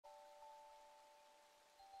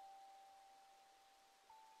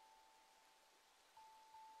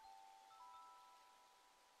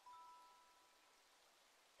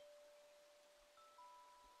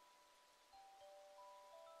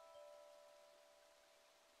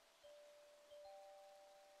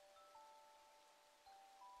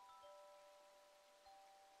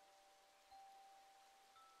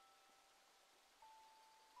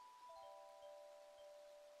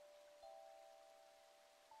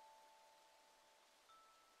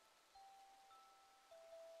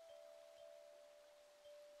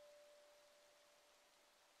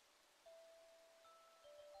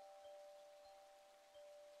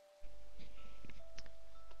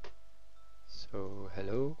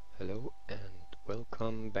Hello, and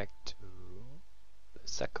welcome back to the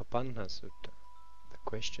Sakka-pañha Sutta, the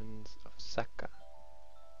questions of Sakka,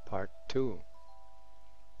 part 2.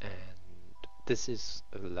 And this is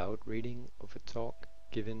a loud reading of a talk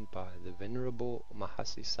given by the Venerable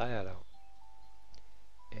Mahāsī Sayādaw.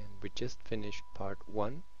 And we just finished part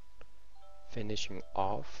 1, finishing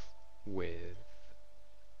off with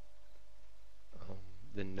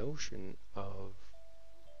the notion of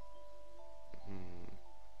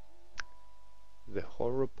the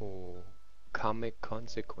horrible karmic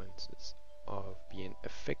consequences of being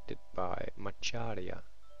affected by Macharya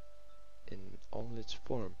in all its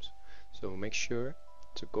forms. So make sure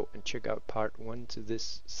to go and check out part 1 to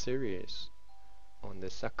this series on the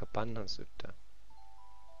Sakka-pañha Sutta,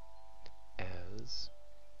 as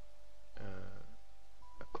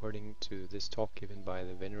according to this talk given by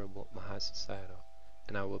the Venerable Mahāsī Sayādaw.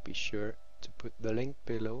 And I will be sure to put the link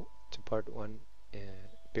below to part 1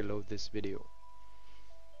 below this video.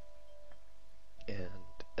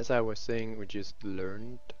 And as I was saying, we just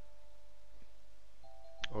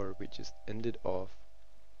ended off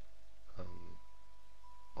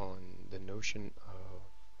on the notion of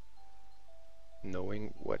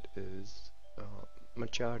knowing what is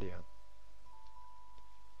Macharya.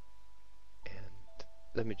 And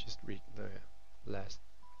let me just read the last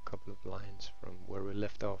couple of lines from where we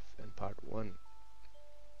left off in part 1.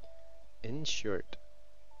 In short,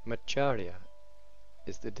 Macharya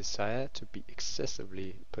is the desire to be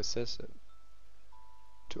excessively possessive,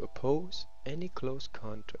 to oppose any close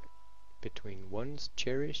contact between one's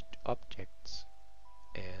cherished objects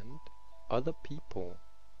and other people,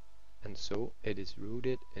 and so it is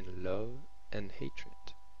rooted in love and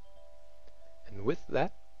hatred. And with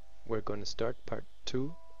that, we're going to start part 2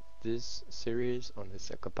 of this series on the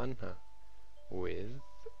Sakka-pañha with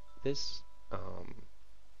this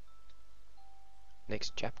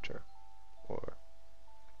next chapter, or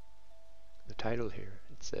the title here.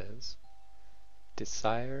 It says,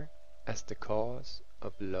 Desire as the cause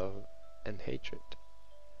of love and hatred.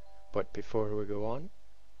 But before we go on,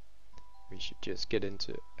 we should just get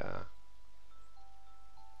into a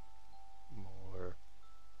more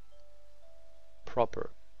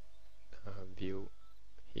proper view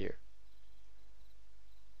here.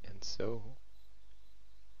 And so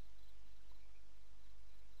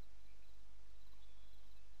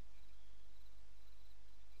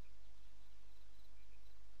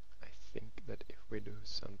I think that if we do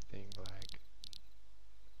something like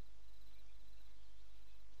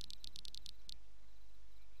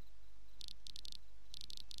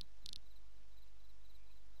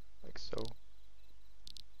so,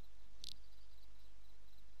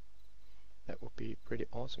 that would be pretty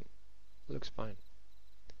awesome. Looks fine.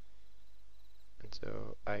 And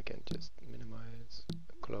so I can just minimize,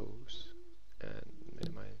 close, and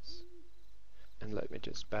minimize. And let me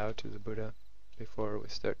just bow to the Buddha before we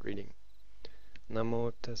start reading.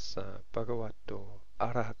 Namo tassa bhagavato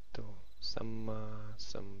arahato samma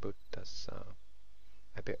sambuddhassa.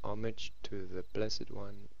 I pay homage to the Blessed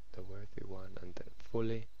One, the Worthy One, and the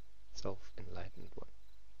fully self-enlightened one.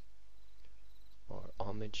 Or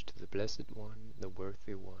homage to the Blessed One, the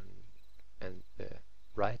Worthy One, and the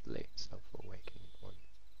rightly self-awakened one.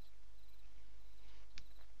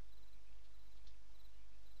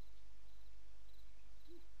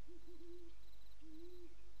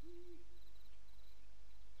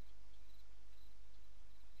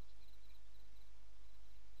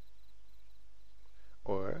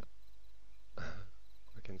 Or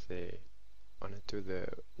we can say, honor to the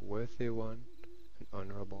Worthy One, and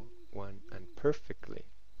Honorable One, and perfectly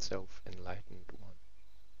self-enlightened one.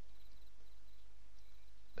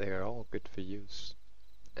 They are all good for use.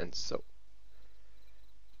 And so,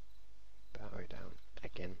 bow down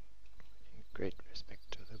again in great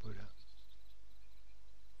respect to the Buddha.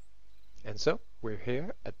 And so, we're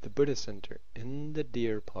here at the Buddha Center in the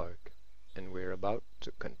Deer Park, and we're about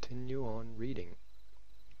to continue on reading.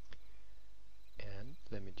 And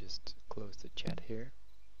let me just close the chat here.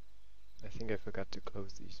 I think I forgot to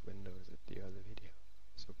close these windows at the other video,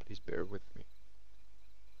 so please bear with me.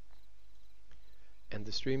 And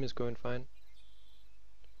the stream is going fine.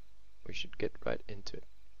 We should get right into it.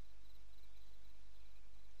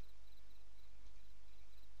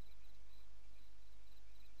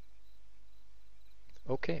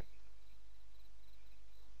 Okay.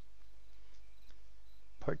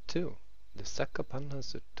 Part 2, the Sakka-pañha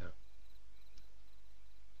Sutta.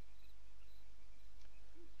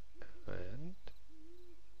 And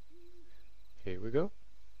here we go.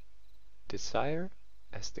 Desire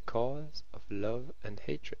as the cause of love and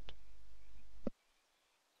hatred.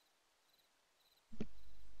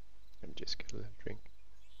 just get a little drink.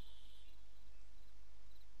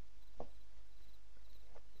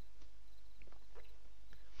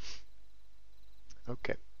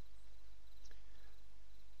 Okay.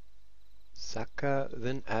 Sakka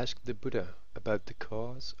then asked the Buddha about the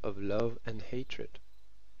cause of love and hatred.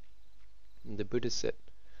 And the Buddha said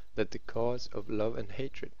that the cause of love and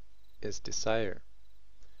hatred is desire.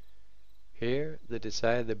 Here, the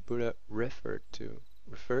desire the Buddha referred to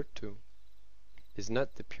is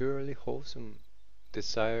not the purely wholesome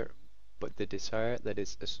desire, but the desire that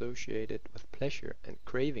is associated with pleasure and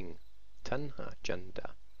craving, tanha chanda.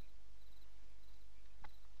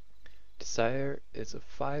 Desire is of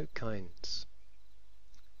 5 kinds.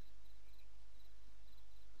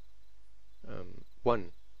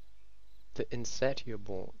 1. The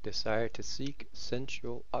insatiable desire to seek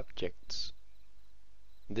sensual objects.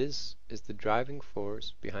 This is the driving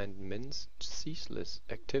force behind men's ceaseless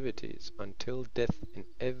activities until death in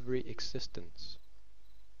every existence.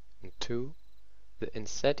 And 2. The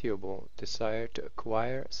insatiable desire to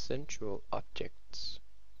acquire sensual objects.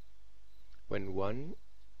 When one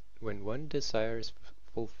desire is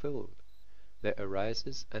fulfilled, there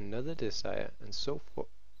arises another desire, and so forth.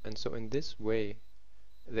 And so in this way,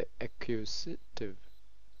 the accusative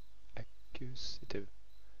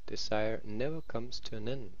desire never comes to an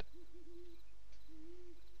end.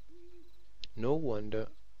 No wonder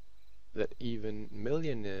that even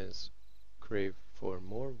millionaires crave for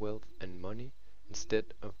more wealth and money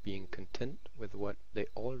instead of being content with what they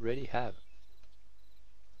already have.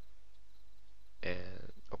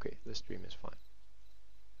 And okay, the stream is fine.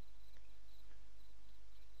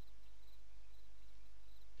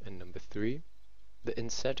 And number 3, the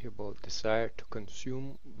insatiable desire to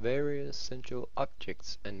consume various sensual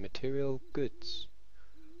objects and material goods.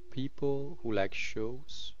 People who like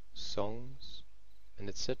shows, songs, and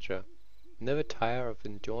etc. never tire of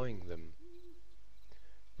enjoying them.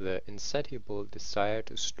 The insatiable desire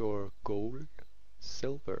to store gold,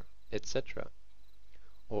 silver, etc.,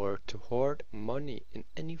 or to hoard money in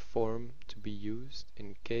any form to be used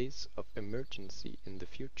in case of emergency in the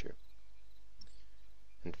future.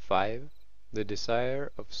 And 5, the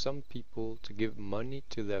desire of some people to give money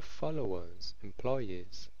to their followers,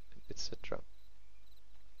 employees, etc.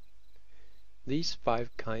 These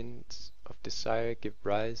 5 kinds of desire give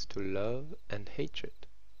rise to love and hatred.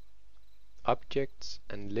 Objects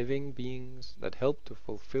and living beings that help to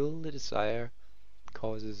fulfill the desire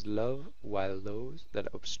causes love, while those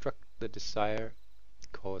that obstruct the desire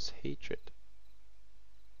cause hatred.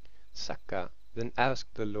 Sakka then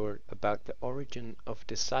asked the Lord about the origin of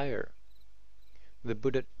desire. The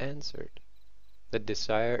Buddha answered that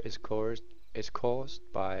desire is caused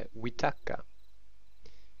by vitakka,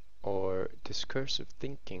 or discursive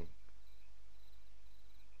thinking.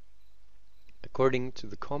 According to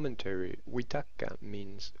the commentary, vitakka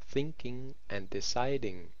means thinking and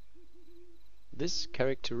deciding. This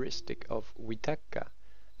characteristic of vitakka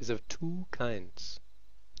is of 2 kinds.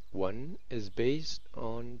 One is based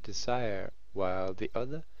on desire, while the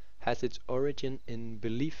other has its origin in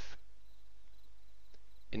belief.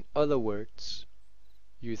 In other words,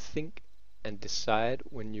 you think and decide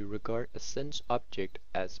when you regard a sense object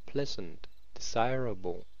as pleasant,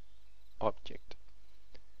 desirable object,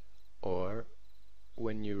 or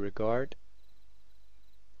when you regard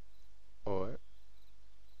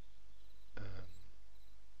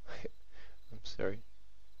I'm sorry,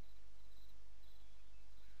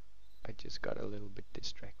 I just got a little bit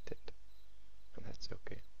distracted, and that's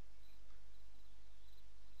okay.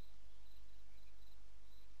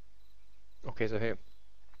 Okay, so here.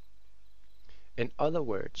 In other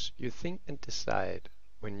words, you think and decide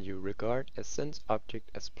when you regard a sense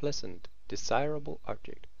object as pleasant, desirable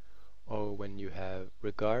object, or when you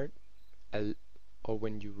regard a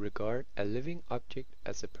living object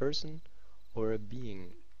as a person or a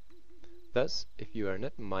being. Thus, if you are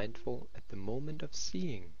not mindful at the moment of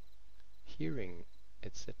seeing, hearing,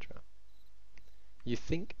 etc., you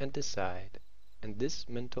think and decide, and this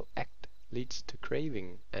mental act leads to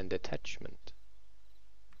craving and attachment.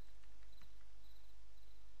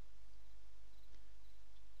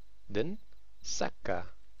 Then Sakka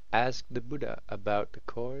asked the Buddha about the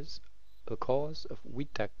cause of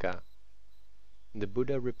vitakka. The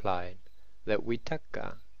Buddha replied that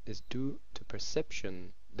vitakka is due to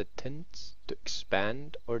perception that tends to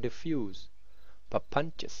expand or diffuse,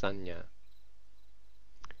 papanchasanya.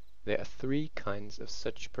 There are 3 kinds of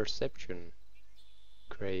such perception: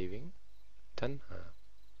 craving, tanha,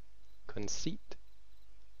 conceit,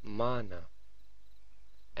 mana,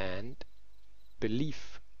 and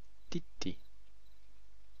belief, ditti.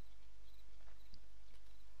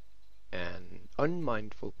 And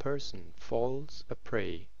unmindful person falls a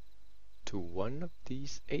prey to one of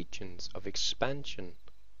these agents of expansion,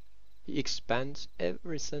 he expands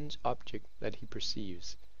every sense object that he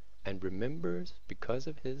perceives, and remembers because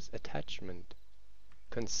of his attachment,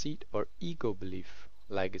 conceit or ego belief,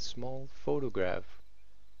 like a small photograph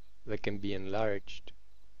that can be enlarged.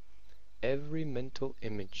 Every mental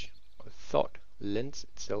image or thought lends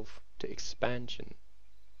itself to expansion.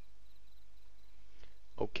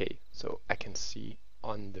 Okay, so I can see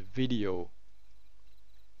on the video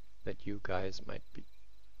that you guys might be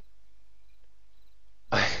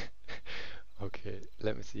okay,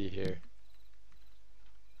 let me see here.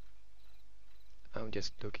 I'm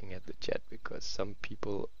just looking at the chat because some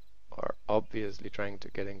people are obviously trying to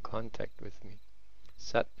get in contact with me.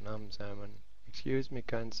 Sat Nam Simon. Excuse me,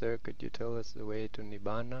 kind sir, could you tell us the way to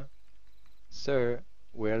Nibbana? Sir,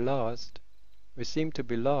 we're lost. We seem to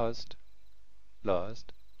be lost.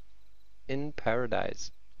 Lost? In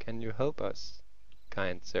paradise. Can you help us?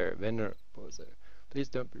 Kind sir, venerable sir. Please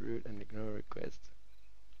don't be rude and ignore requests.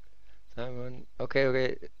 Simon,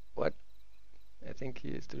 okay, what? I think he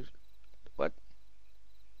is too... What?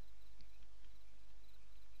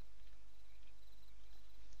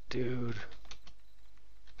 Dude.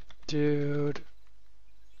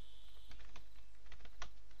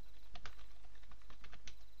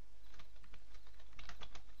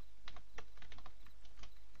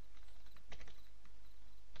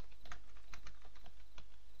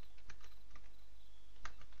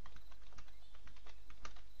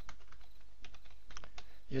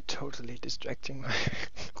 You're totally distracting my...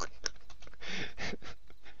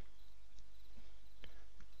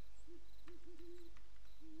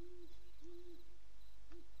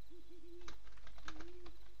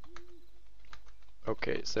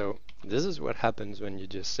 Okay, so this is what happens when you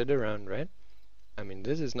just sit around, right? I mean,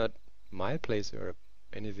 this is not my place or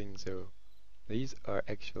anything, so these are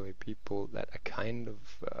actually people that I kind of...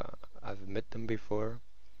 I've met them before.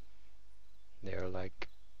 They're like...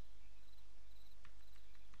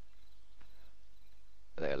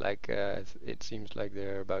 it seems like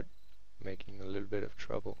they're about making a little bit of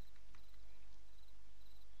trouble.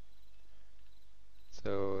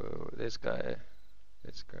 So this guy,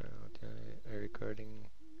 a recording.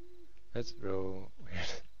 Let's roll.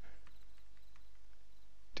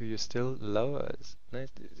 Do you still love us? Nice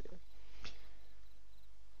to see you.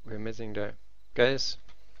 We're missing the guys.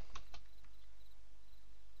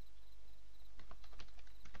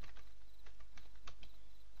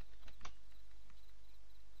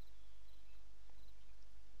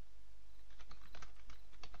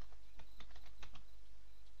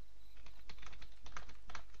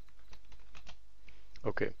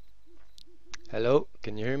 Okay. Hello,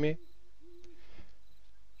 can you hear me?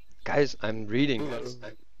 Guys, I'm reading.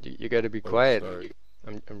 You gotta be quiet. Sorry.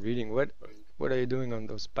 I'm reading. What are you doing on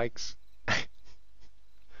those bikes?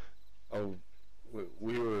 Oh,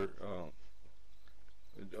 we were,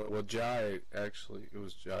 well, Jai, actually, it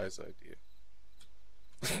was Jai's idea.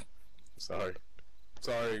 Sorry,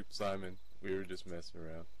 Simon, we were just messing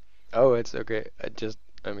around. Oh, it's okay. I just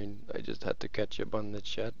had to catch up on the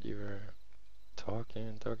chat. You were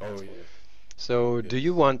talking. Oh, yeah. So, do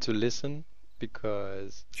you Yes. want to listen?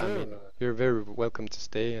 Because, I Sure. mean, you're very welcome to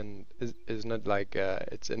stay, and it's not like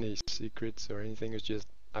it's any secrets or anything. It's just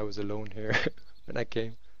I was alone here when I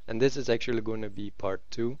came. And this is actually going to be part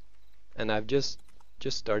 2, and I've just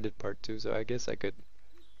started part 2, so I guess I could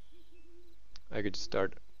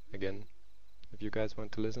start again if you guys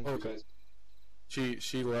want to listen. Okay.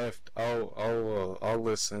 She left. I'll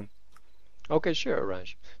listen. Okay, sure,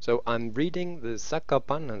 Raj. So I'm reading the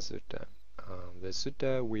Sakka-pañha Sutta, the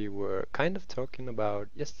sutta we were kind of talking about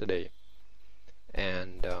yesterday,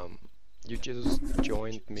 and you just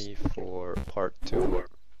joined me for part 2,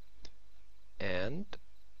 and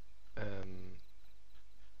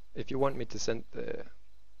if you want me to send the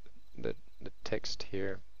text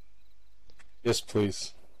here, Yes,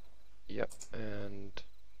 please. yep, and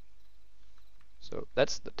so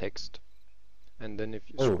that's the text, and then if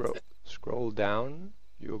you Oh. scroll down,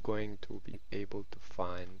 you're going to be able to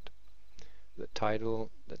find the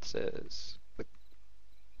title that says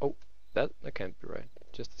oh, that can't be right.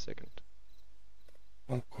 Just a second.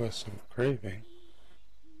 Conquest of Craving.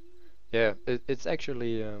 Yeah, it's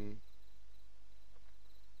actually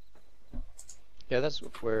yeah, that's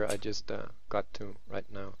where I just got to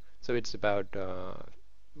right now. So it's about a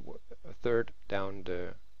third down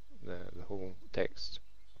the whole text.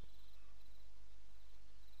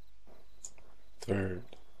 Third.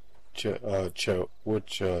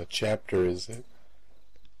 Which chapter is it?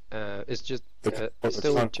 It's just The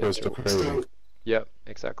still Conquest of Craving. yeah,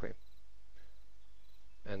 exactly.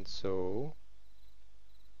 And so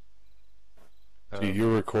So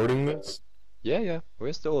you're recording this? Yeah,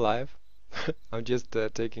 we're still live. I'm just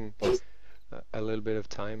taking a little bit of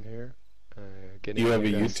time here, getting You have a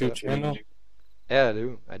you guys YouTube up. channel? Yeah,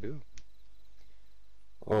 I do.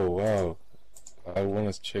 Oh wow, I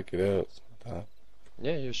want to check it out sometime.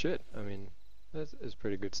 Yeah, you should. I mean, that's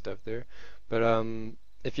pretty good stuff there. But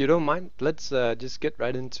if you don't mind, let's just get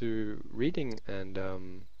right into reading, and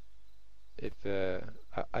if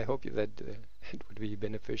I hope that it would be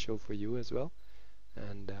beneficial for you as well.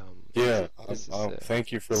 And Yeah, this is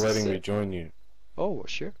thank you for letting me join you. oh,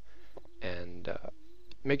 sure. And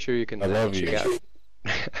make sure you can I love check you.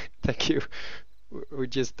 out. Thank you. We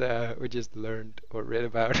just learned or read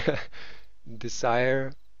about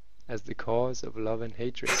desire as the cause of love and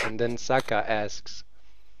hatred, and then Sakka asks,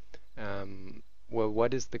 well,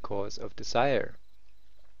 what is the cause of desire?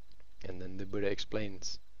 And then the Buddha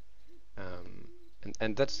explains,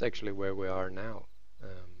 and that's actually where we are now.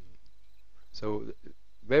 So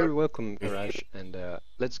very welcome, Raj, and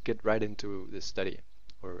let's get right into the study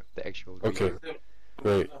or the actual reading. Okay,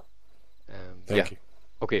 great. Thank you.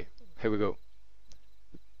 Okay, here we go.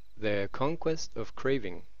 The conquest of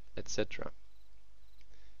craving, etc.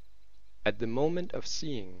 At the moment of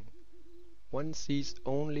seeing, one sees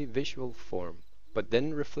only visual form, but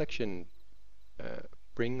then reflection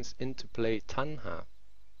brings into play tanha,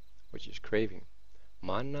 which is craving,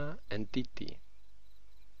 mana and ditthi.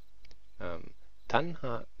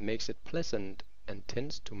 Tanha makes it pleasant and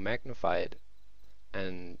tends to magnify it,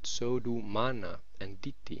 and so do mana and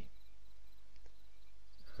ditthi,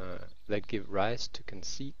 that give rise to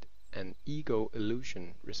conceit and ego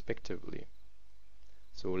illusion respectively.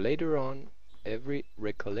 So later on, every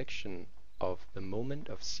recollection of the moment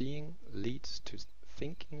of seeing leads to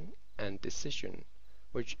thinking and decision,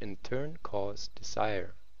 which in turn cause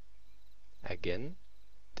desire. Again,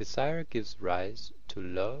 desire gives rise to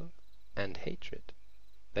love and hatred,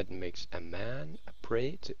 that makes a man a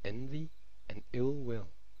prey to envy and ill will,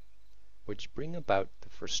 which bring about the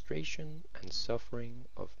frustration and suffering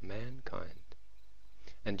of mankind.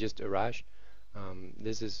 And just Arash,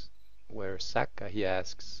 this is where Sakka, he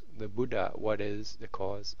asks the Buddha what is the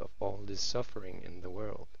cause of all this suffering in the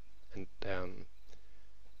world. And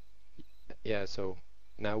yeah, so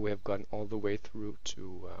now we have gotten all the way through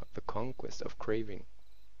to the conquest of craving.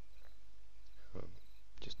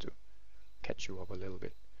 Just to catch you up a little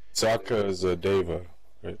bit. Sakka is a deva,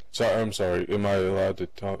 right? I'm sorry, am I allowed to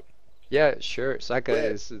talk? Yeah, sure. Sakka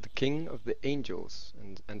is the king of the angels,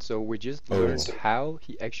 and so we just learned how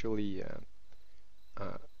he actually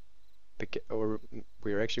or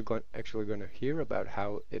we're actually going to hear about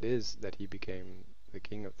how it is that he became the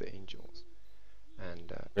king of the angels,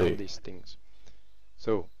 and all these things.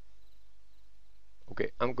 So, okay,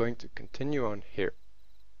 I'm going to continue on here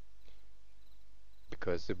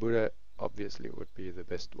because the Buddha obviously would be the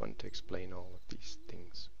best one to explain all of these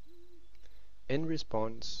things. In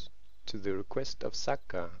response to the request of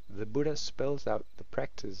Sakka, the Buddha spells out the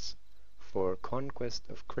practice for conquest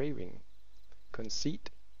of craving,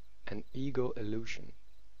 conceit, and ego illusion.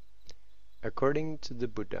 According to the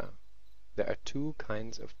Buddha, there are two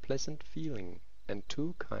kinds of pleasant feeling and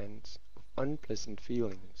two kinds of unpleasant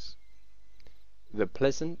feelings. The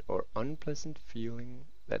pleasant or unpleasant feeling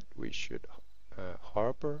that we should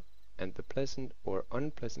harbor, and the pleasant or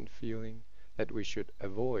unpleasant feeling that we should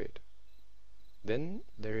avoid. Then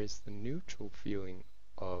there is the neutral feeling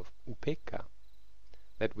of upekkha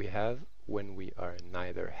that we have when we are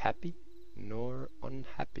neither happy nor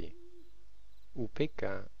unhappy.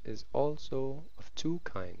 Upekkha is also of two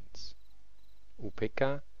kinds.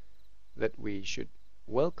 Upekkha that we should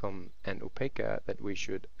welcome and upekkha that we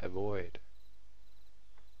should avoid.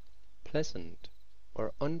 Pleasant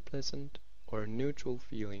or unpleasant or neutral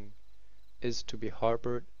feeling is to be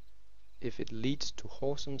harbored if it leads to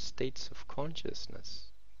wholesome states of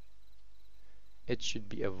consciousness. It should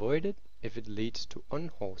be avoided if it leads to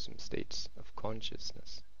unwholesome states of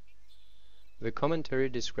consciousness. The commentary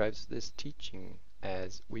describes this teaching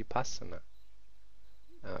as vipassana,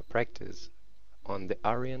 practice on the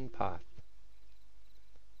Aryan path.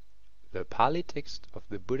 The Pali text of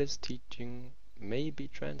the Buddha's teaching may be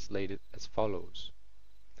translated as follows.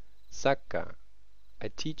 Sakka, I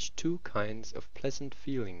teach two kinds of pleasant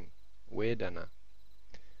feeling, Vedana.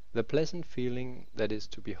 The pleasant feeling that is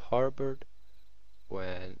to be harbored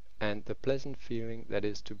and the pleasant feeling that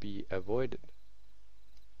is to be avoided.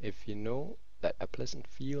 If you know that a pleasant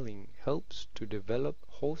feeling helps to develop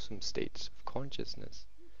wholesome states of consciousness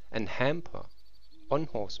and hamper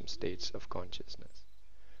unwholesome states of consciousness,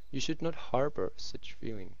 you should not harbor such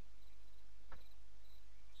feeling.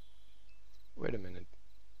 Wait a minute.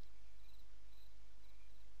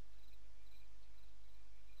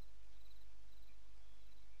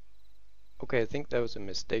 Okay, I think that was a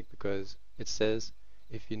mistake because it says,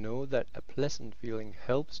 if you know that a pleasant feeling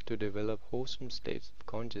helps to develop wholesome states of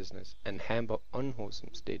consciousness and hamper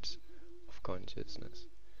unwholesome states of consciousness.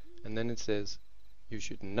 And then it says, you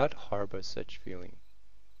should not harbor such feeling.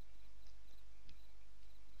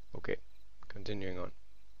 Okay, continuing on.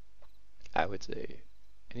 I would say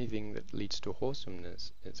anything that leads to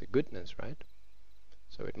wholesomeness is a goodness, right?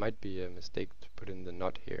 So it might be a mistake to put in the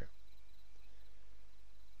not here.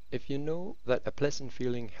 If you know that a pleasant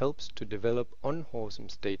feeling helps to develop unwholesome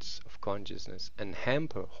states of consciousness and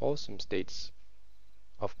hamper wholesome states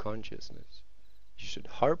of consciousness, you should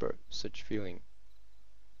harbor such feeling.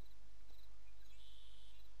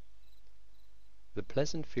 The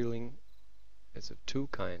pleasant feeling is of two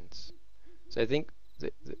kinds. So I think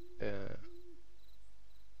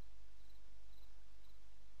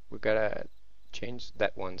we gotta change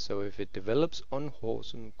that one. So if it develops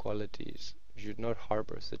unwholesome qualities, you should not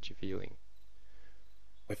harbor such a feeling.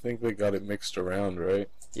 I think they got it mixed around, right?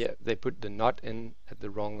 Yeah, they put the not in at the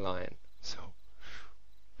wrong line. So,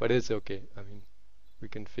 but it's okay. I mean, we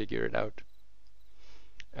can figure it out.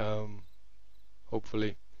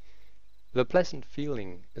 Hopefully. The pleasant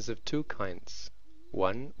feeling is of two kinds.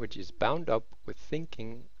 One which is bound up with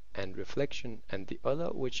thinking and reflection, and the other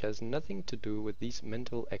which has nothing to do with these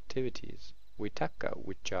mental activities, vitakka,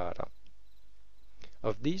 vichara.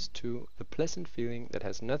 Of these two, the pleasant feeling that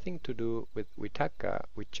has nothing to do with vitakka,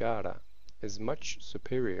 vichara is much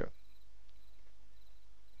superior.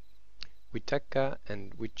 Vitakka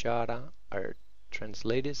and vichara are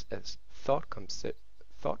translated as thought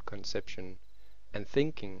conception and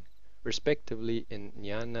thinking, respectively, in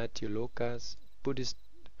Jnana Tiloka's Buddhist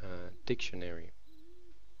dictionary.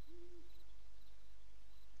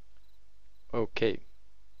 Okay,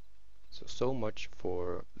 so much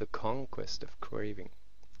for the conquest of craving.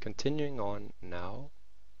 Continuing on now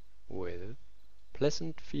with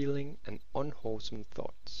pleasant feeling and unwholesome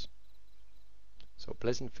thoughts. So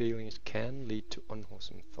pleasant feelings can lead to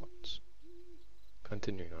unwholesome thoughts.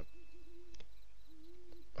 Continuing on.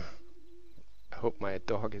 I hope my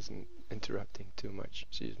dog isn't interrupting too much.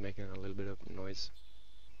 She's making a little bit of noise.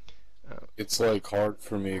 It's like hard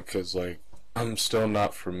for me because like I'm still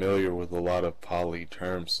not familiar with a lot of Pali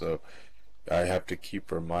terms, so I have to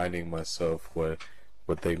keep reminding myself what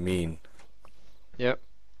they mean. Yep.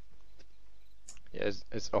 Yeah,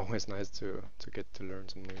 it's always nice to get to learn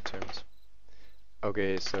some new terms.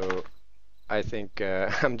 Okay, so I think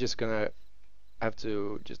I'm just gonna have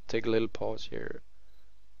to just take a little pause here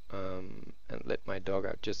and let my dog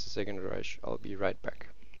out. Just a second, Raj. I'll be right back.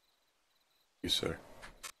 You, sir.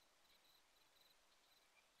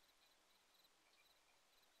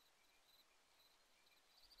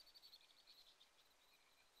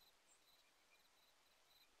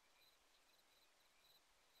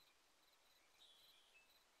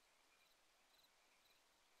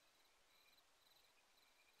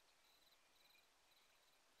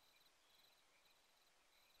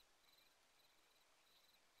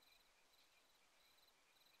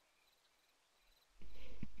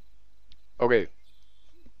 Okay,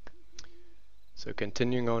 so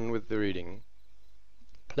continuing on with the reading.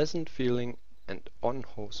 Pleasant feeling and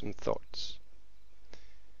unwholesome thoughts.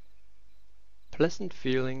 Pleasant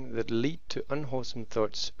feeling that lead to unwholesome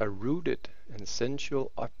thoughts are rooted in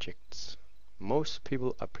sensual objects. Most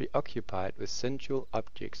people are preoccupied with sensual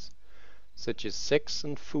objects such as sex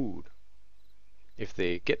and food. If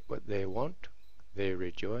they get what they want, they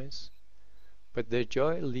rejoice, but their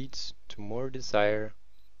joy leads to more desire,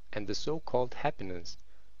 and the so-called happiness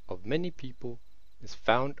of many people is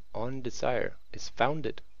founded on desire.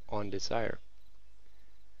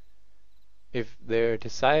 If their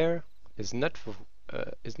desire is not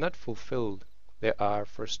fulfilled, they are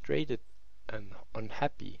frustrated and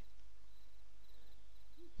unhappy.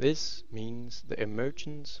 This means the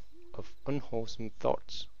emergence of unwholesome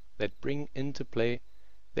thoughts that bring into play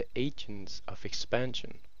the agents of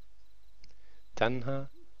expansion, tanha,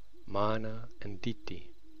 mana, and ditthi.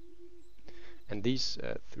 And these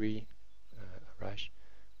three, Raj,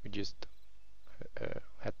 we just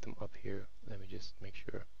had them up here. Let me just make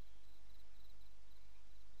sure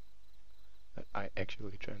that I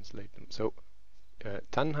actually translate them. So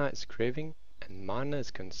tanha is craving, and mana is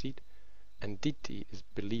conceit, and ditthi is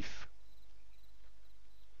belief.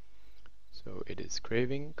 So it is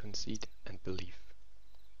craving, conceit, and belief.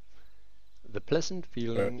 The pleasant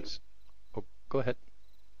feelings. Oh, go ahead.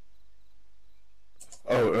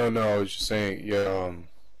 Oh no, I was just saying, yeah.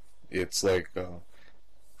 It's like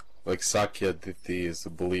Sakya-ditthi is the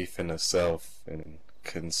belief in a self, and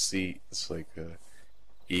conceit is like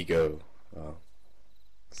ego.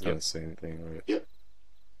 It's not the same thing, right?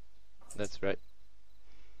 That's right.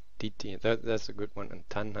 Ditthi, that's a good one. And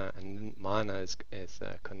tanha, and then mana is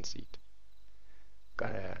conceit.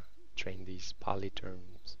 Gotta train these Pali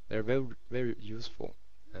terms. They're very, very useful.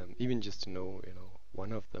 Even just to know,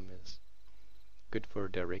 one of them is good for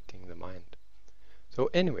directing the mind. So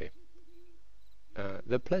anyway,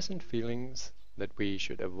 the pleasant feelings that we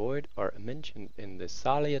should avoid are mentioned in the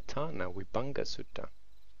Salayatana Vibhanga Sutta,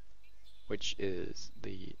 which is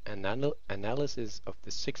the analysis of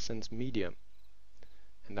the sixth sense medium.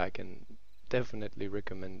 And I can definitely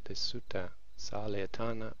recommend this sutta,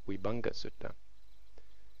 Salayatana Vibhanga Sutta,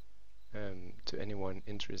 to anyone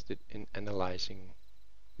interested in analyzing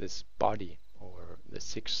this body or the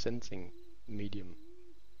sixth sensing medium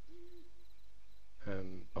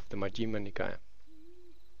of the Majjhima Nikaya.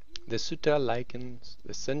 The sutta likens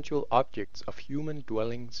the sensual objects of human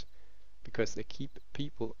dwellings because they keep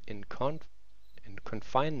people in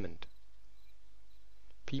confinement.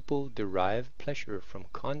 People derive pleasure from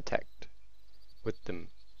contact with them,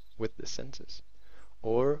 with the senses,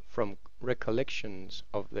 or from recollections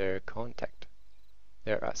of their contact.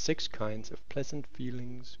 There are 6 kinds of pleasant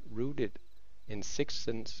feelings rooted in 6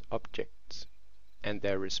 sense objects and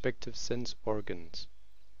their respective sense organs.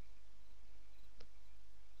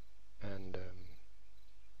 And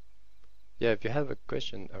yeah, if you have a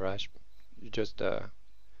question, Arash, you just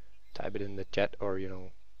type it in the chat, or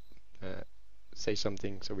say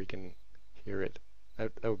something so we can hear it.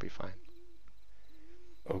 That would be fine.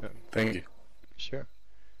 Okay, thank you. Sure.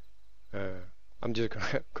 I'm just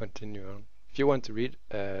gonna continue on. If you want to read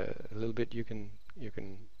a little bit, you can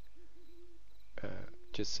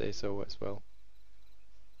just say so as well.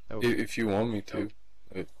 If you want me to.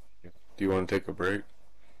 Do you want to take a break?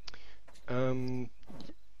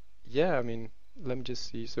 Yeah, I mean, let me just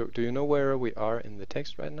see. So, do you know where we are in the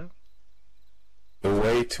text right now? The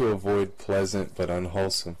way to avoid pleasant but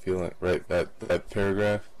unwholesome feeling, right? That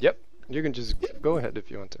paragraph? Yep. You can just go ahead if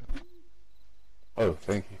you want to. Oh,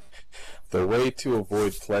 thank you. The way to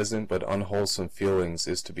avoid pleasant but unwholesome feelings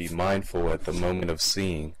is to be mindful at the moment of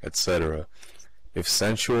seeing, etc. If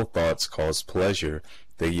sensual thoughts cause pleasure,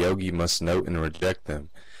 the yogi must note and reject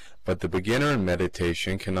them. But the beginner in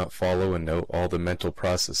meditation cannot follow and note all the mental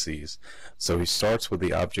processes, so he starts with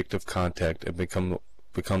the object of contact and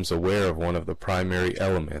becomes aware of one of the primary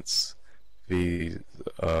elements, the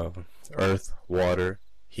earth, water,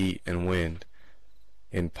 heat, and wind.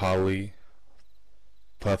 In Pali,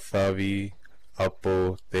 Pathavi,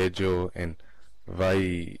 Apo, Tejo, and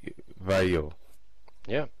Vayo.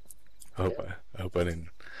 Yeah. I hope I didn't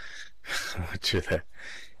butcher that.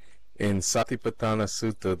 In Satipatthana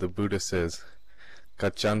Sutta, the Buddha says,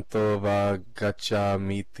 Gachanto va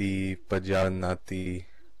gachamiti pajanati.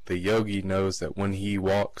 The yogi knows that he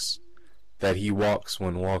walks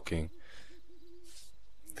when walking.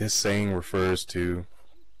 This saying refers to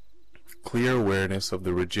clear awareness of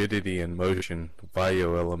the rigidity and motion,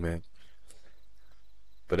 vayo element.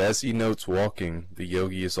 But as he notes walking, the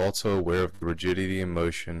yogi is also aware of the rigidity and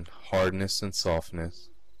motion, hardness and softness,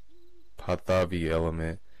 pathavi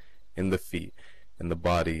element, in the feet and the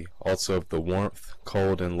body, also of the warmth,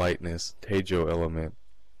 cold, and lightness, tejo element,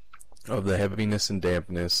 of the heaviness and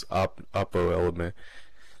dampness, apo element.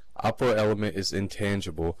 Apo element is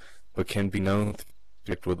intangible, but can be known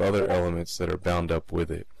with other elements that are bound up with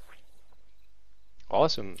it.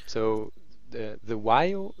 Awesome. So the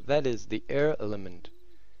vayu, that is the air element,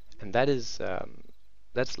 and that is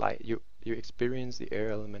that's like you experience the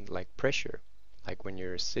air element like pressure, like when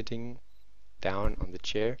you're sitting down on the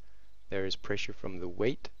chair. There is pressure from the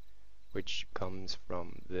weight, which comes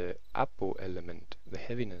from the apo element, the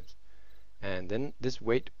heaviness. And then this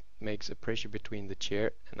weight makes a pressure between the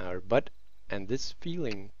chair and our butt, and this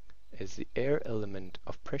feeling is the air element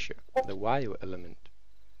of pressure, the vayu element.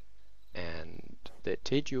 And the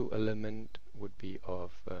tejo element would be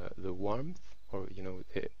of the warmth, or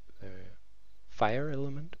the fire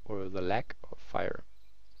element, or the lack of fire.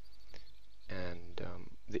 And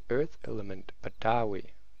the earth element, patavi,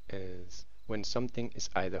 is when something is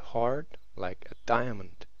either hard, like a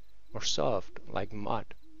diamond, or soft, like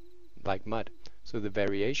mud. So the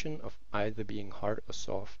variation of either being hard or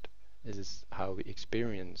soft is how we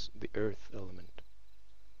experience the earth element.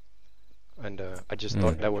 And I just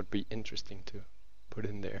thought that would be interesting to put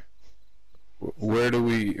in there. Where do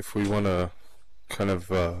we, if we want to kind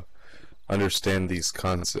of understand these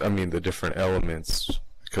concepts, the different elements,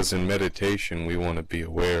 because in meditation we want to be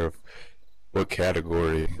aware of what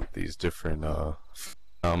category these different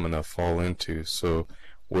phenomena fall into. So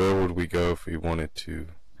where would we go if we wanted to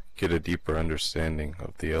get a deeper understanding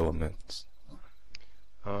of the elements?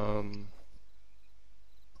 Well,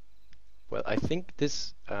 I think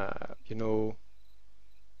this, you know,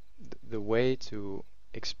 the way to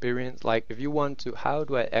experience, like if you want to, how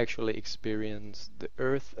do I actually experience the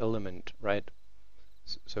earth element, right?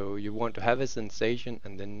 So you want to have a sensation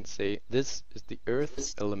and then say, this is the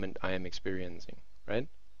earth element I am experiencing, right?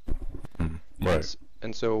 Right.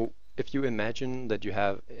 And so if you imagine that you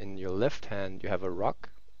have in your left hand, you have a rock,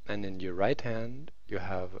 and in your right hand, you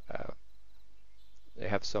have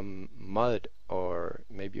some mud, or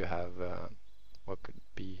maybe you have what could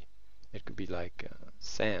be, it could be like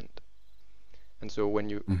sand. And so when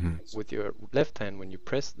you, with your left hand, when you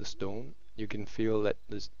press the stone, you can feel that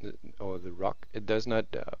or the rock, it does not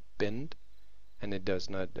bend, and it does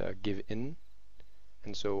not give in.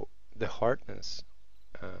 And so the hardness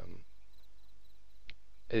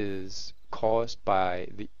is caused by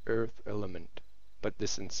the earth element. But the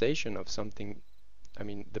sensation of something, I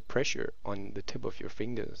mean, the pressure on the tip of your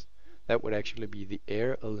fingers, that would actually be the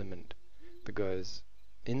air element. Because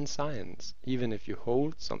in science, even if you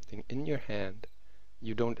hold something in your hand,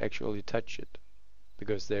 you don't actually touch it,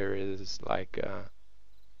 because there is like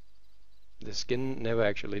the skin never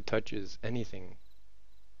actually touches anything.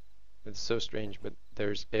 It's so strange, but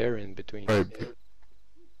there's air in between. Right.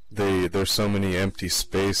 There's so much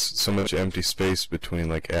empty space between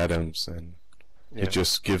like atoms, and Yeah, it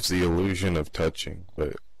just gives the illusion of touching.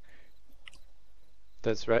 But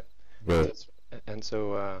that's right. but And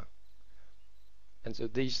so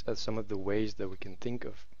these are some of the ways that we can think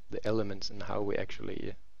of the elements and how we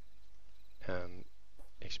actually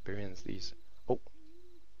experience these. Oh,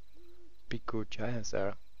 Bhikkhu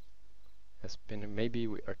Jayasara has been, maybe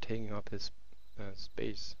we are taking up his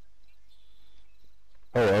space.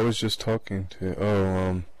 oh, I was just talking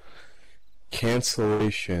to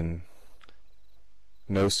cancellation.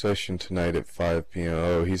 No session tonight at 5 p.m.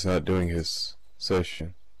 Oh, he's not doing his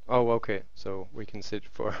session. Oh, okay. So we can sit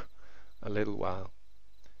for a little while.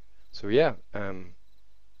 So yeah,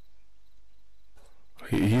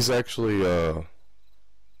 He's actually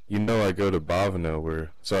you know, I go to Bhavana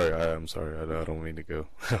where. Sorry, I'm sorry. I don't mean to go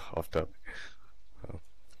off topic.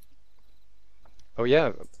 oh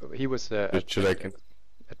yeah, he was Should I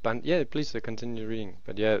yeah, please continue reading.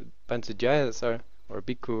 But yeah, Bhante Jayasara, or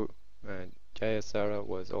Bhikkhu Jayasara,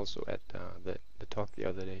 was also at the talk the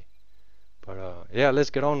other day. But yeah, let's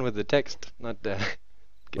get on with the text, not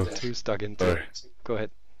get too stuck into it. Go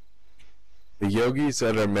ahead. The yogis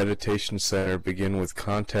at our meditation center begin with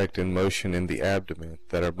contact and motion in the abdomen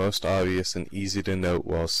that are most obvious and easy to note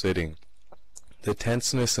while sitting. The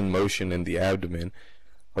tenseness and motion in the abdomen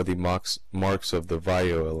are the marks of the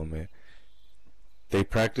Vayu element. They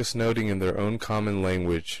practice noting in their own common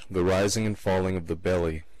language the rising and falling of the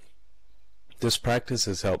belly. This practice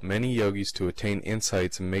has helped many yogis to attain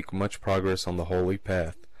insights and make much progress on the holy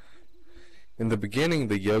path. In the beginning,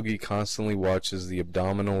 the yogi constantly watches the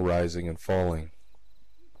abdominal rising and falling.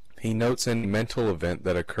 He notes any mental event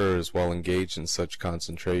that occurs while engaged in such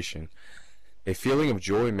concentration. A feeling of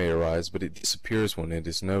joy may arise, but it disappears when it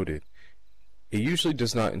is noted. It usually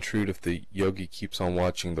does not intrude if the yogi keeps on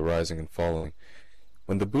watching the rising and falling.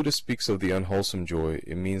 When the Buddha speaks of the unwholesome joy,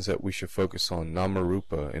 it means that we should focus on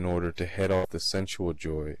namarupa in order to head off the sensual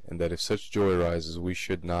joy, and that if such joy arises, we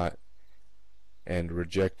should not and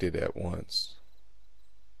reject it at once.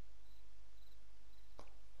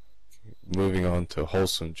 Moving on to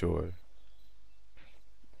wholesome joy.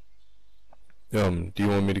 Do you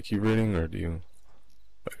want me to keep reading, or do you?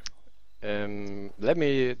 Let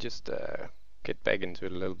me just get back into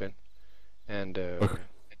it a little bit, and Okay.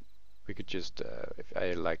 we could just, if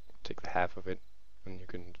I like, take the half of it, and you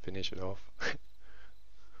can finish it off.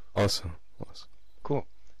 Awesome. Cool.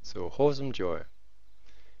 So wholesome joy.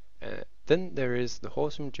 Then there is the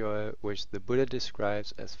wholesome joy which the Buddha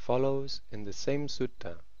describes as follows in the same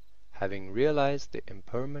sutta: having realized the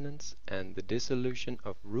impermanence and the dissolution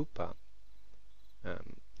of rupa,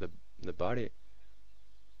 the body,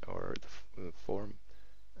 or the form,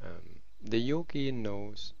 the yogi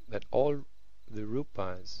knows that all the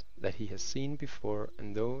rupas that he has seen before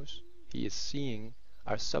and those he is seeing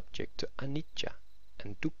are subject to anicca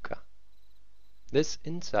and dukkha. This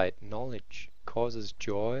insight knowledge causes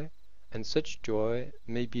joy, and such joy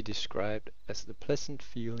may be described as the pleasant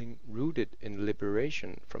feeling rooted in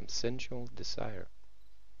liberation from sensual desire.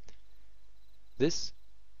 This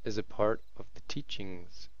is a part of the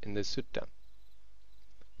teachings in the sutta.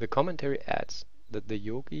 The commentary adds that the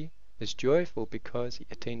yogi is joyful because he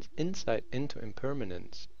attains insight into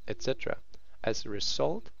impermanence, etc., as a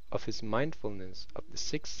result of his mindfulness of the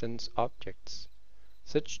six sense objects.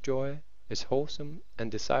 Such joy is wholesome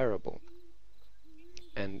and desirable.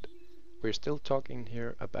 And we're still talking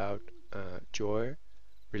here about joy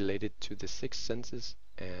related to the six senses,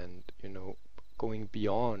 and going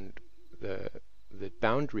beyond the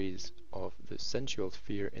boundaries of the sensual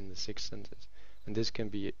sphere in the six senses. And this can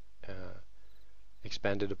be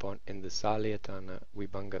expanded upon in the Salayatana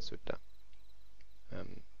Vibhanga Sutta.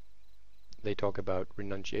 They talk about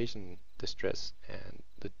renunciation distress and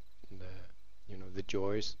the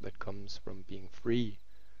joys that comes from being free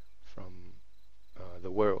from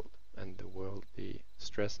the world and the worldly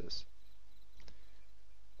stresses.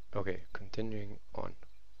 Okay, continuing on.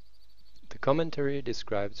 The commentary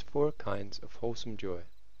describes four kinds of wholesome joy.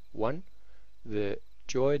 1. The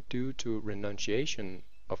joy due to renunciation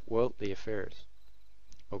of worldly affairs.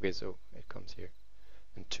 Okay, so it comes here.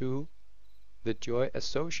 And 2. The joy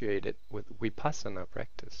associated with vipassana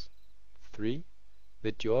practice. 3.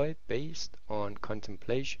 The joy based on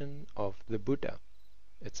contemplation of the Buddha,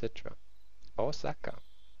 etc. Or Sakka,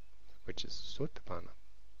 which is Sakka-pañha,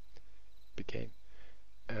 became.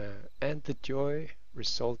 And the joy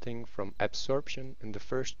resulting from absorption in the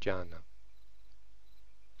first jhana.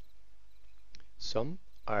 Some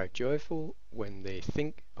are joyful when they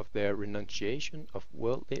think of their renunciation of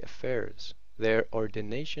worldly affairs, their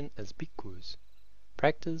ordination as bhikkhus,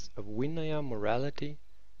 practice of vinaya morality,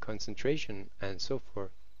 concentration, and so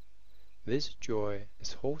forth. This joy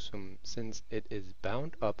is wholesome since it is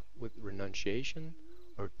bound up with renunciation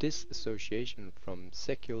or disassociation from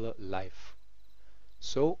secular life.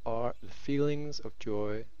 So are the feelings of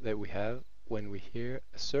joy that we have when we hear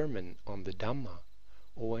a sermon on the Dhamma,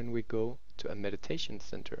 or when we go to a meditation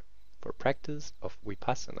center for practice of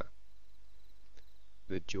vipassana.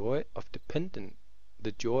 The joy dependent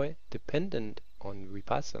on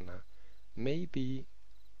vipassana may be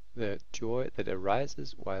the joy that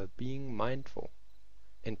arises while being mindful.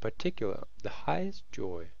 In particular, the highest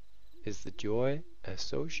joy is the joy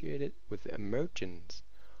associated with the emergence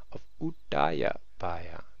of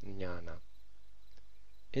udayapaya jnana,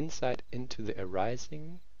 insight into the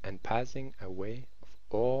arising and passing away of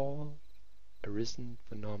all arisen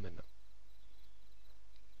phenomena.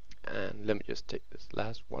 And let me just take this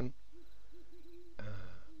last one.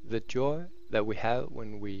 The joy that we have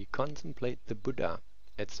when we contemplate the Buddha,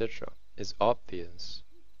 etc., is obvious.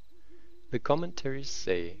 The commentaries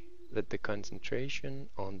say that the concentration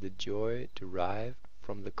on the joy derived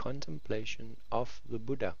from the contemplation of the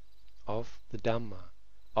Buddha, of the Dhamma,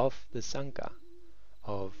 of the Sangha,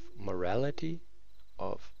 of morality,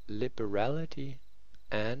 of liberality,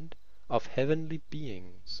 and of heavenly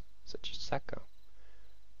beings, such as Sakka,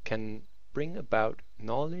 can bring about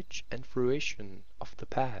knowledge and fruition of the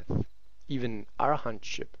path. Even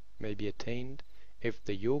arahantship may be attained if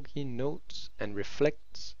the yogi notes and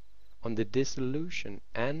reflects on the dissolution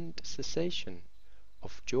and cessation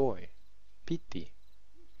of joy, piti,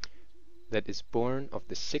 that is born of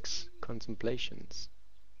the six contemplations.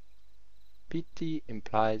 Piti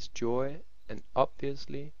implies joy, and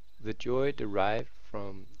obviously the joy derived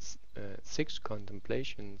from six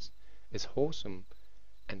contemplations is wholesome,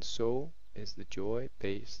 and so is the joy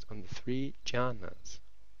based on the three jhanas,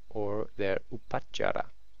 or their upachara,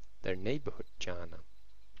 their neighborhood jhana.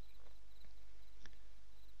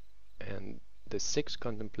 And the six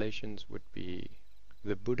contemplations would be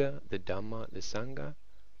the Buddha, the Dhamma, the Sangha,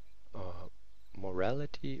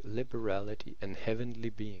 morality, liberality, and heavenly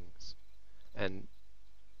beings. And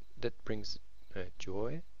that brings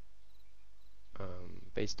joy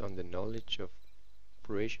based on the knowledge of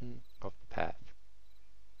fruition of the path.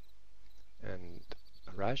 And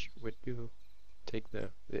Raj, would you take the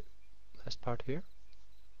last part here?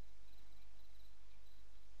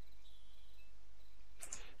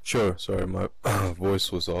 Sure, sorry, my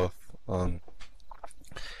voice was off.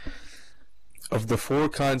 Of the four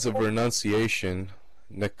kinds of renunciation,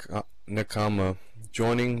 nekama,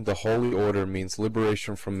 joining the holy order means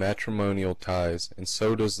liberation from matrimonial ties, and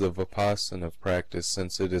so does the vipassana practice,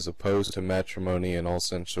 since it is opposed to matrimony and all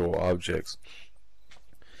sensual objects.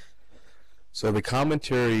 So the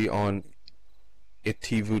commentary on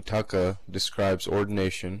Itivutaka describes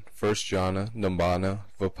ordination, first jhana, nibbana,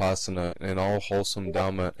 vipassana, and all wholesome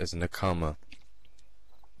dhamma as nekama.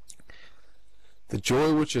 The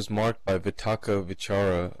joy which is marked by vitaka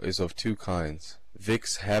vichara is of two kinds.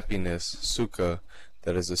 Vix, happiness, sukha,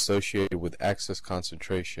 that is associated with access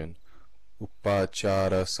concentration,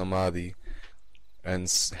 upachara samadhi,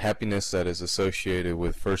 and happiness that is associated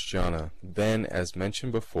with first jhana. Then, as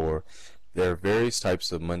mentioned before, there are various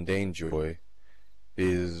types of mundane joy.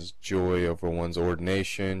 Is joy over one's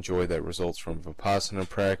ordination, joy that results from vipassana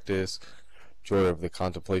practice, joy of the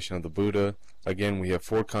contemplation of the Buddha. Again, we have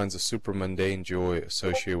four kinds of super-mundane joy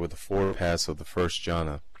associated with the four paths of the first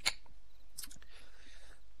jhana.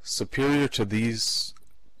 Superior to these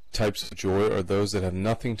types of joy are those that have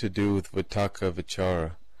nothing to do with vitakka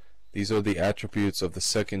vichara. These are the attributes of the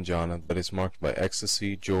second jhana that is marked by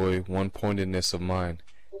ecstasy, joy, one-pointedness of mind,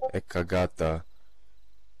 ekagata,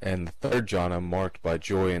 and the third jhana marked by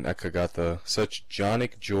joy and ekagata. Such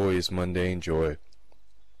jhanic joy is mundane joy.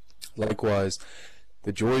 Likewise,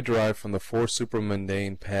 the joy derived from the four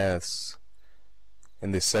supramundane paths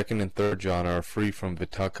in the second and third jhana are free from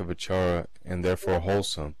vitakka vichara and therefore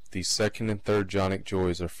wholesome. These second and third jhanic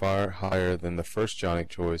joys are far higher than the first jhanic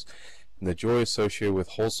joys, and the joy associated with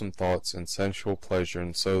wholesome thoughts and sensual pleasure,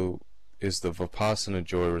 and so is the vipassana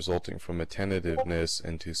joy resulting from attentiveness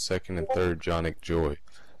into second and third jhanic joy.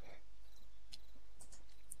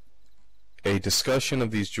 A discussion of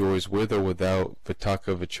these joys with or without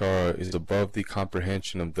vitakka vichara is above the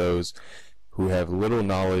comprehension of those who have little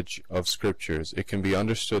knowledge of scriptures. It can be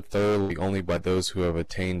understood thoroughly only by those who have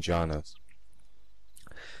attained jhanas.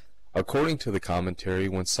 According to the commentary,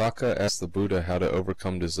 when Sakka asked the Buddha how to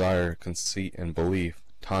overcome desire, conceit, and belief,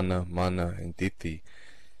 tanha, mana, and ditthi,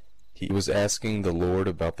 he was asking the Lord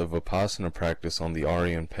about the vipassana practice on the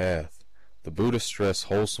Aryan path. The Buddha stressed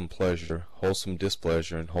wholesome pleasure, wholesome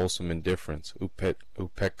displeasure, and wholesome indifference,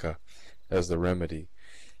 upekkha, as the remedy.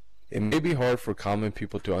 It may be hard for common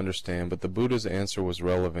people to understand, but the Buddha's answer was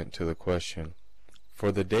relevant to the question.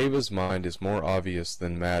 For the deva's mind is more obvious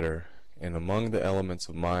than matter, and among the elements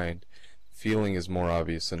of mind, feeling is more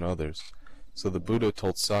obvious than others. So the Buddha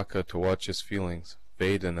told Sakka to watch his feelings,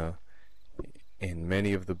 Vedana. In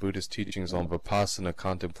many of the Buddha's teachings on vipassana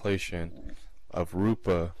contemplation of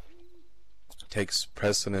rupa takes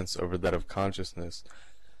precedence over that of consciousness.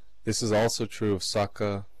 This is also true of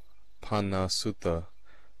Sakka-pañha Sutta,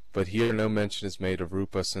 but here no mention is made of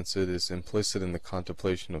rupa since it is implicit in the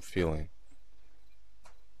contemplation of feeling.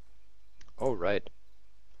 Oh, right.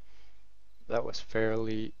 That was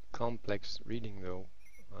fairly complex reading, though,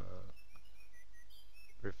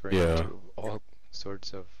 referring to all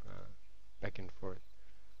sorts of back and forth.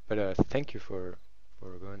 But thank you for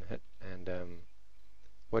going ahead. And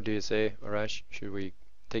what do you say, Arash? Should we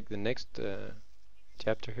take the next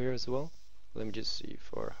chapter here as well? Let me just see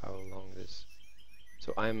for how long this.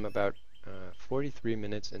 So I'm about 43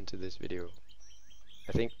 minutes into this video.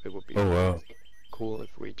 I think it would be cool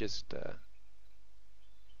if we just.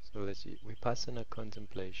 So let's see, Vipassana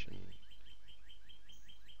contemplation.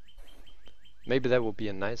 Maybe that will be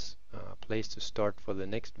a nice place to start for the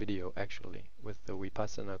next video, actually, with the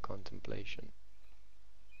Vipassana contemplation.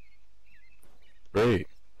 Great.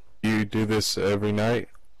 You do this every night?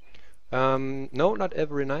 No, not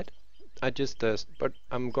every night. I just, but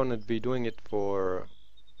I'm gonna be doing it for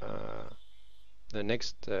the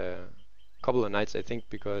next couple of nights, I think,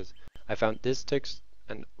 because I found this text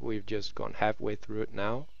and we've just gone halfway through it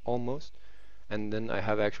now, almost, and then I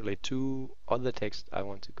have actually 2 other texts I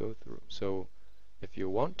want to go through. So if you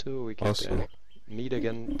want to, we can meet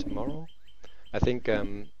again tomorrow. I think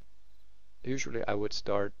usually I would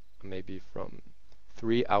start maybe from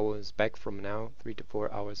 3 hours back from now, 3 to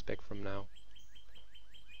 4 hours back from now,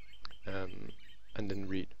 and then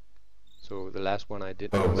read. So the last one I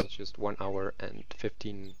did was just 1 hour and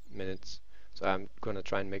 15 minutes. So I'm gonna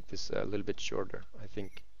try and make this a little bit shorter, I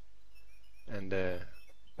think. And I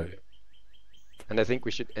think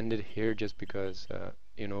we should end it here, just because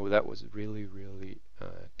you know, that was really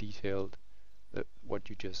detailed, what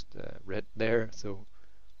you just read there. So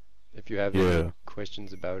if you have any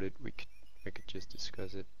questions about it, we could just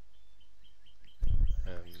discuss it.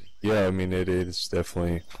 Yeah, I mean, it is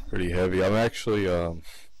definitely pretty heavy. I'm actually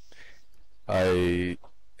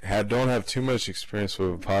I don't have too much experience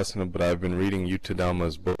with Vipassana, but I've been reading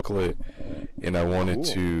Yuttadhamma's booklet, and I wanted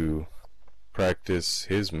to practice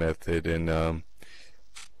his method. And I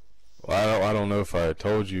don't know if I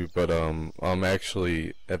told you, but I'm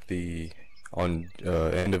actually at the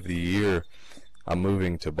end of the year, I'm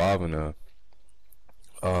moving to Bhavana.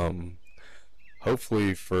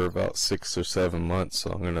 Hopefully for about 6 or 7 months. So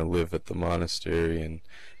I'm gonna live at the monastery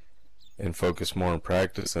and focus more on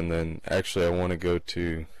practice, and then actually I want to go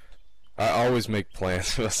to. I always make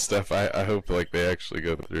plans about stuff. I hope like they actually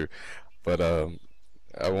go through, but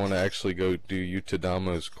I want to actually go do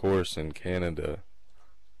Yuttadhamma's course in Canada.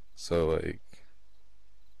 So like,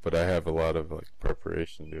 but I have a lot of like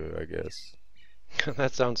preparation to it, I guess.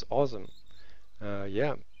 That sounds awesome.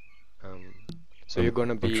 Yeah. So you're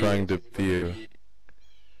gonna be. I'm trying to be.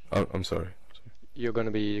 I'm sorry. You're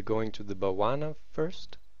gonna be going to the Bhavana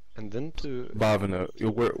first, and then to Bhavana,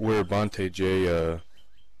 where Bhante J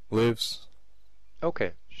lives.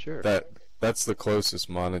 Okay, sure. That's the closest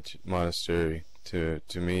monastery to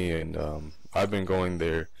me, and I've been going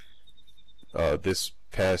there this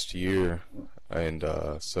past year. and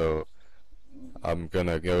so I'm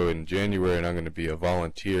gonna go in January, and I'm gonna be a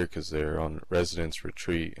volunteer because they're on residence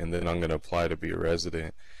retreat, and then I'm gonna apply to be a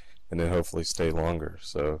resident, and then hopefully stay longer.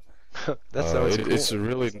 So That sounds cool. it's a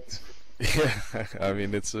really yeah. I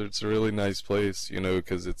mean, it's a really nice place, you know,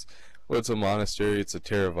 because it's a monastery. It's a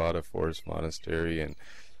Theravada forest monastery, and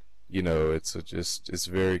you know, it's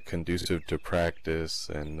very conducive to practice,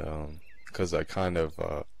 and because I kind of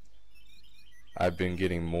I've been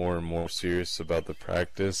getting more and more serious about the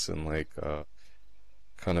practice, and like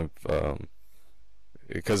kind of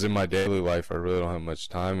because in my daily life I really don't have much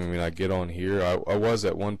time. I mean, I get on here. I was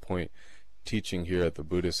at one point teaching here at the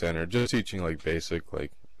Buddhist Center, just teaching like basic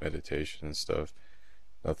like meditation and stuff.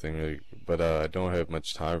 Nothing really, but I don't have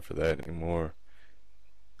much time for that anymore.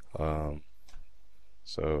 Um,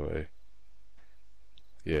 so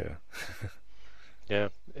yeah. Yeah,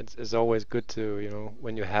 it's always good to,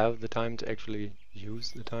 when you have the time to actually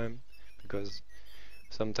use the time, because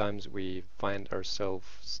sometimes we find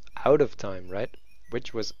ourselves out of time, right?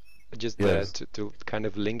 Which was just Yes. to kind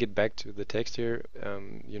of link it back to the text here.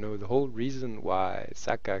 The whole reason why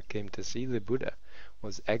Sakka came to see the Buddha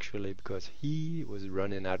was actually because he was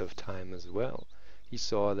running out of time as well. He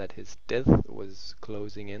saw that his death was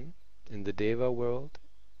closing in the Deva world.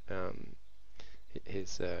 Um,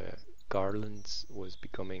 his garlands was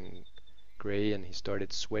becoming gray, and he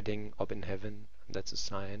started sweating up in heaven. And that's a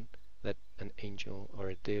sign that an angel or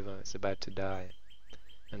a deva is about to die.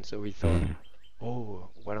 And so he thought, Mm.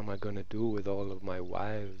 oh, what am I gonna do with all of my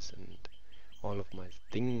wives and all of my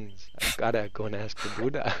things? I've gotta go and ask the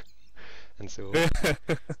Buddha. And so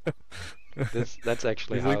that's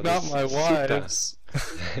actually He's how like, not this my sutta, wives.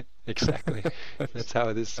 exactly, that's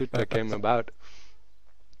how this sutta came about.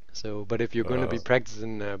 So, but if you're going to be Uh,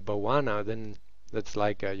 practicing bhavana, then that's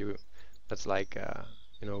like that's like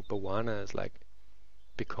bhavana is like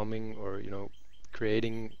becoming, or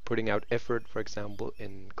creating, putting out effort, for example,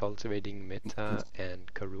 in cultivating metta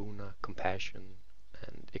and karuna, compassion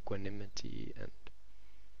and equanimity,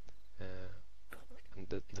 uh, and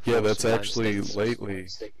the yeah, force that's of mind actually states.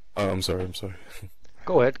 lately. Oh, I'm sorry. I'm sorry.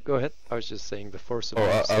 Go ahead, go ahead. I was just saying the force of Oh,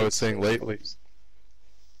 mind I was states. saying lately.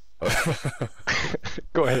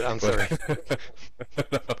 Go ahead, I'm but sorry.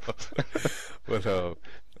 no, but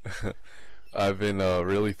I've been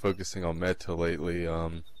really focusing on metta lately.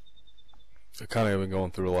 I kind of been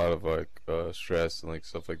going through a lot of like stress and like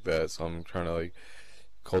stuff like that, so I'm trying to like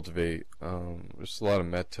cultivate just a lot of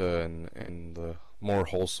metta and more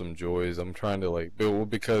wholesome joys. I'm trying to like build, well,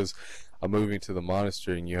 because I'm moving to the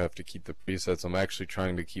monastery and you have to keep the precepts. I'm actually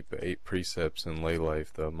trying to keep the 8 precepts in lay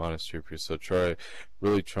life, the monastery precepts. So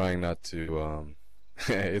really trying not to.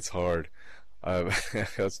 It's hard.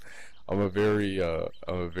 Because I'm a very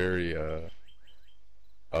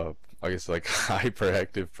I guess like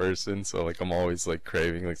hyperactive person. So like I'm always like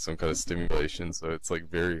craving like some kind of stimulation. So it's like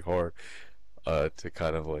very hard to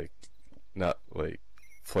kind of like not like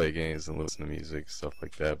play games and listen to music, stuff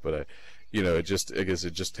like that. But I guess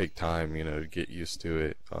it just take time, to get used to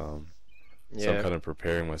it. So I'm Yeah, kind of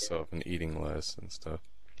preparing myself and eating less and stuff.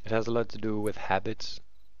 it has a lot to do with habits.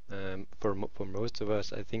 For most of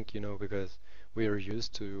us, I think, because we are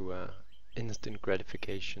used to instant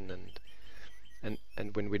gratification,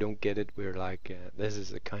 and when we don't get it, we're like, this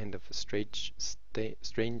is a kind of a strange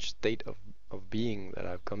state of being that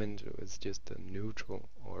I've come into. It's just a neutral,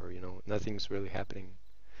 or nothing's really happening.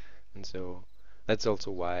 And so that's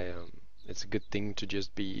also why it's a good thing to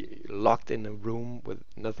just be locked in a room with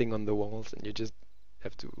nothing on the walls, and you just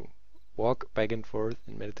have to walk back and forth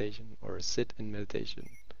in meditation, or sit in meditation,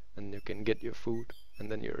 and you can get your food,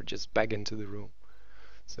 and then you're just back into the room.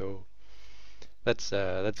 So that's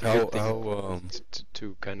a good thing How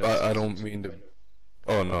to kind of. I don't mean to.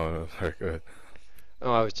 Oh no, no, sorry, go ahead.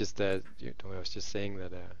 Oh, I was just I was just saying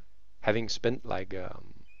that having spent like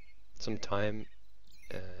some time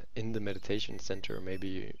in the meditation center,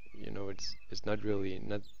 maybe it's not really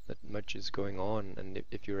not that much is going on, and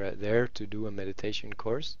if you're there to do a meditation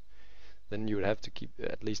course, then you would have to keep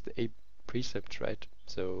at least the 8 precepts, right?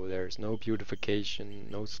 So there's no beautification,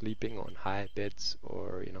 no sleeping on high beds,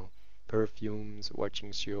 or perfumes,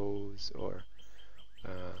 watching shows, or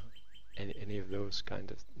uh, any of those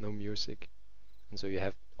kind of, no music, and so you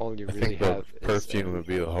have, all you I really think the have is perfume would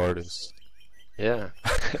be the hardest. yeah.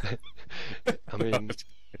 I mean,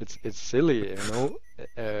 it's silly,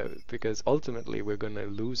 because ultimately we're gonna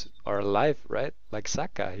lose our life, right? Like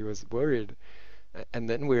Sakka, he was worried, and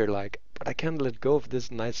then we're like, but I can't let go of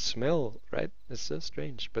this nice smell, right? It's so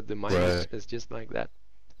strange, but the mind is, Right. is just like that,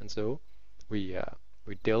 and so we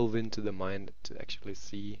delve into the mind to actually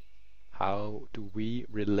see how do we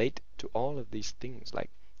relate to all of these things,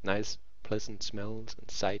 like nice pleasant smells and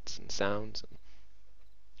sights and sounds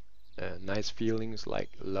and nice feelings like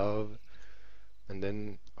love. And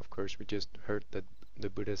then, of course, we just heard that the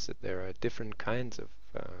Buddha said there are different kinds of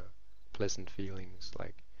pleasant feelings,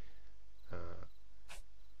 like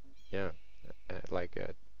yeah, like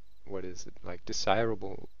what is it? Like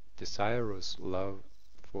desirous love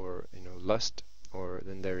for lust, or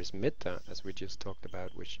then there is metta, as we just talked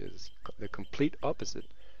about, which is the complete opposite,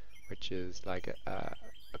 which is like a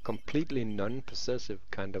completely non-possessive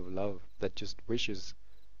kind of love that just wishes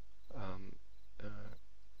um,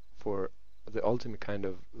 for the ultimate kind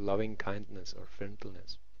of loving kindness or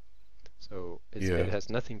friendliness. So it has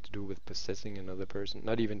nothing to do with possessing another person,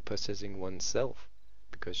 not even possessing oneself,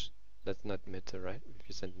 because that's not metta, right? If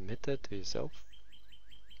you send metta to yourself,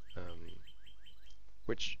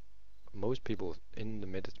 which most people in the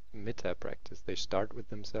metta practice, they start with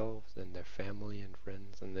themselves and their family and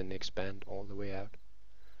friends, and then expand all the way out.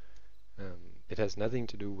 It has nothing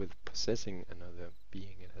to do with possessing another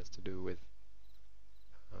being. It has to do with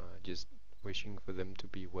just wishing for them to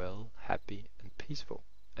be well, happy, and peaceful.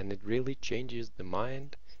 And it really changes the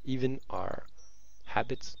mind, even our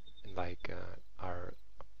habits, like our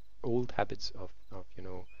old habits of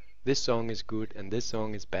this song is good and this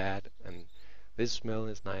song is bad, and this smell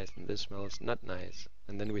is nice and this smell is not nice.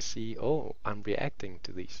 And then we see, oh, I'm reacting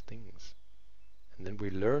to these things. And then we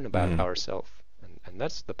learn about ourselves. And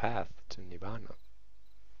that's the path to Nibbana.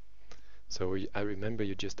 So I remember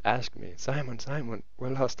you just asked me, Simon, we're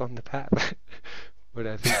lost on the path. But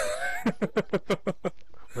I think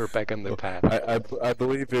we're back on the path. I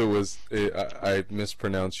believe it was, I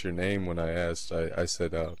mispronounced your name when I asked. I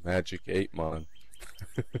said Magic 8-Mon.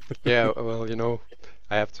 Yeah, well,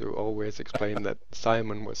 I have to always explain that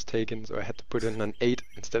Simon was taken, so I had to put in an 8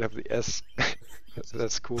 instead of the S.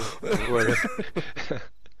 That's cool.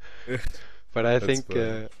 But I think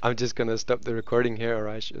I'm just gonna stop the recording here,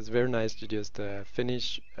 Arash. It's very nice to just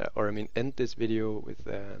finish, end this video with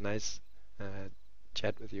a nice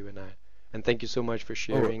chat with you and I. And thank you so much for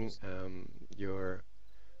sharing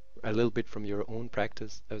a little bit from your own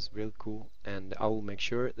practice. That was real cool. And I will make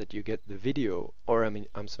sure that you get the video,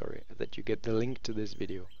 that you get the link to this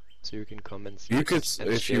video, so you can come and see. You could,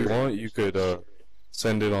 if you want, you could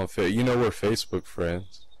send it on we're Facebook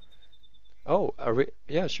friends. Oh,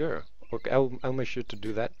 yeah, sure. Okay, I'll make sure to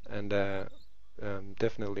do that, and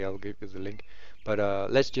definitely I'll give you the link. But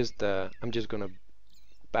let's just I'm just gonna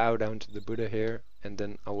bow down to the Buddha here, and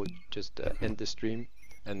then I will just end the stream,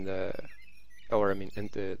 and end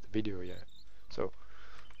the video, yeah. So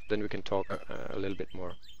then we can talk a little bit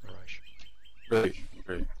more, Arash.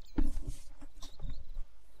 Great.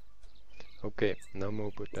 Okay,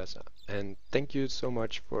 Namo Buddhassa. And thank you so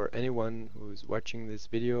much for anyone who's watching this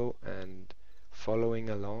video and following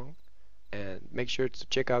along. And make sure to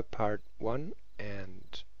check out part 1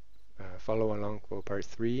 and follow along for part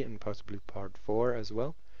 3 and possibly part 4 as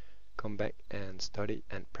well. Come back and study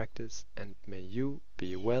and practice, and may you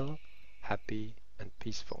be well, happy, and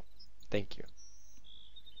peaceful. Thank you.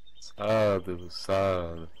 Sadhu,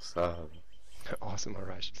 sadhu, sadhu. Awesome,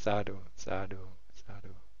 Arash. Sadhu, sadhu,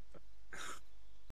 sadhu.